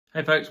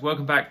Hey folks,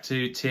 welcome back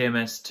to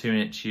TMS 2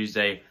 Minute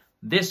Tuesday.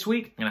 This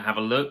week I'm going to have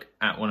a look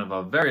at one of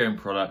our very own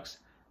products,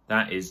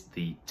 that is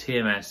the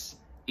TMS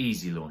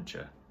Easy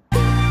Launcher.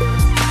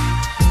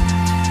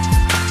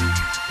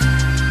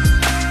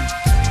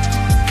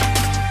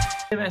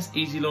 TMS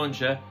Easy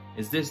Launcher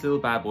is this little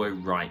bad boy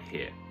right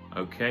here,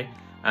 okay?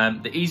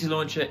 The Easy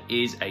Launcher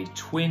is a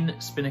twin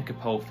Spinnaker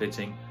pole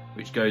fitting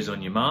which goes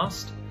on your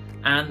mast,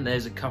 and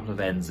there's a couple of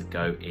ends that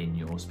go in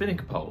your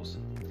Spinnaker poles.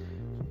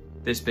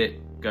 This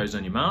bit goes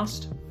on your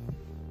mast,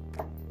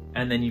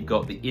 and then you've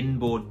got the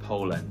inboard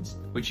pole ends,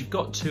 which you've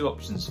got two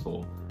options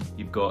for.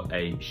 You've got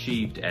a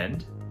sheaved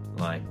end,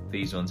 like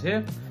these ones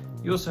here.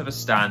 You also have a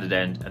standard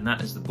end, and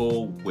that is the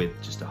ball with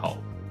just a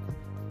hole.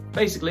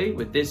 Basically,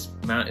 with this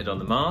mounted on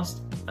the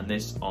mast and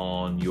this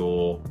on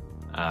your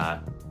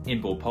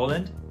inboard pole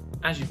end,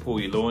 as you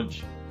pull your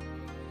launch,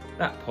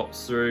 that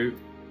pops through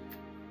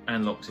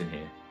and locks in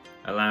here,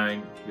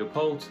 allowing your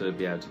pole to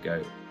be able to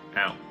go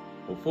out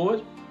or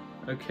forward,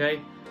 okay,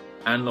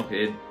 and lock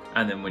it in,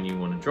 and then when you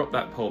want to drop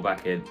that pole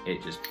back in,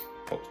 it just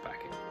pops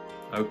back in.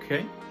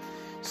 Okay,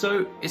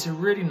 so it's a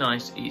really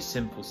nice,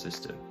 simple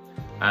system.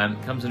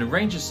 Comes in a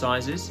range of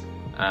sizes,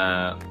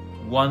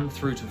 1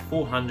 through to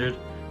 400,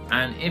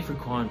 and if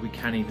required, we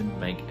can even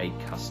make a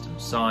custom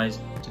size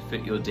to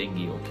fit your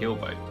dinghy or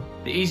keelboat.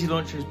 The Easy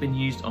Launcher has been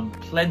used on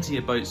plenty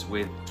of boats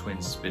with twin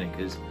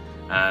Spinnakers.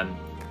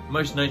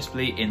 Most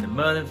notably in the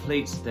Merlin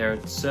fleets, they're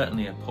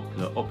certainly a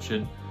popular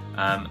option,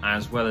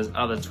 as well as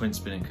other twin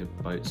Spinnaker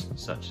boats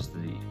such as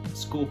the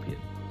Scorpion.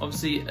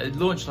 Obviously, a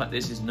launch like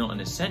this is not an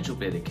essential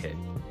bit of kit,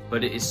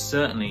 but it is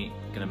certainly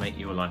going to make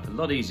your life a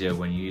lot easier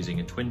when you're using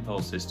a twin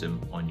pole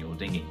system on your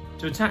dinghy.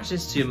 To attach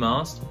this to your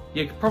mast,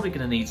 you're probably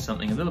going to need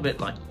something a little bit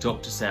like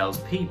Dr. Sail's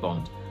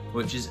P-Bond,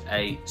 which is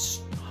a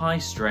high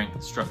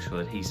strength structural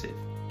adhesive.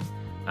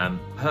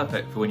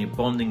 Perfect for when you're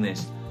bonding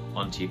this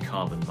onto your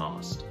carbon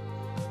mast.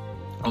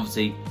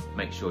 Obviously,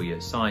 make sure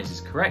your size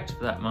is correct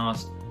for that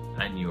mast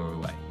and you're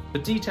away. For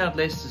a detailed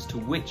list as to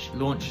which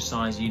launcher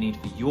size you need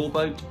for your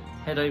boat,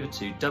 head over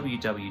to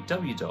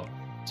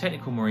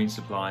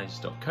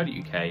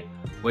www.technicalmarinesupplies.co.uk,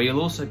 where you'll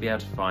also be able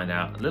to find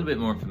out a little bit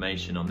more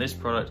information on this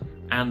product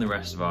and the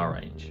rest of our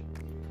range.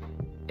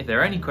 If there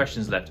are any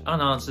questions left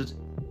unanswered,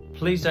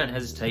 please don't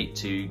hesitate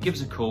to give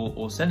us a call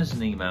or send us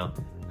an email,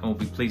 and we'll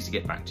be pleased to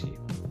get back to you.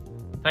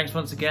 Thanks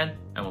once again,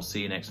 and we'll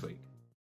see you next week.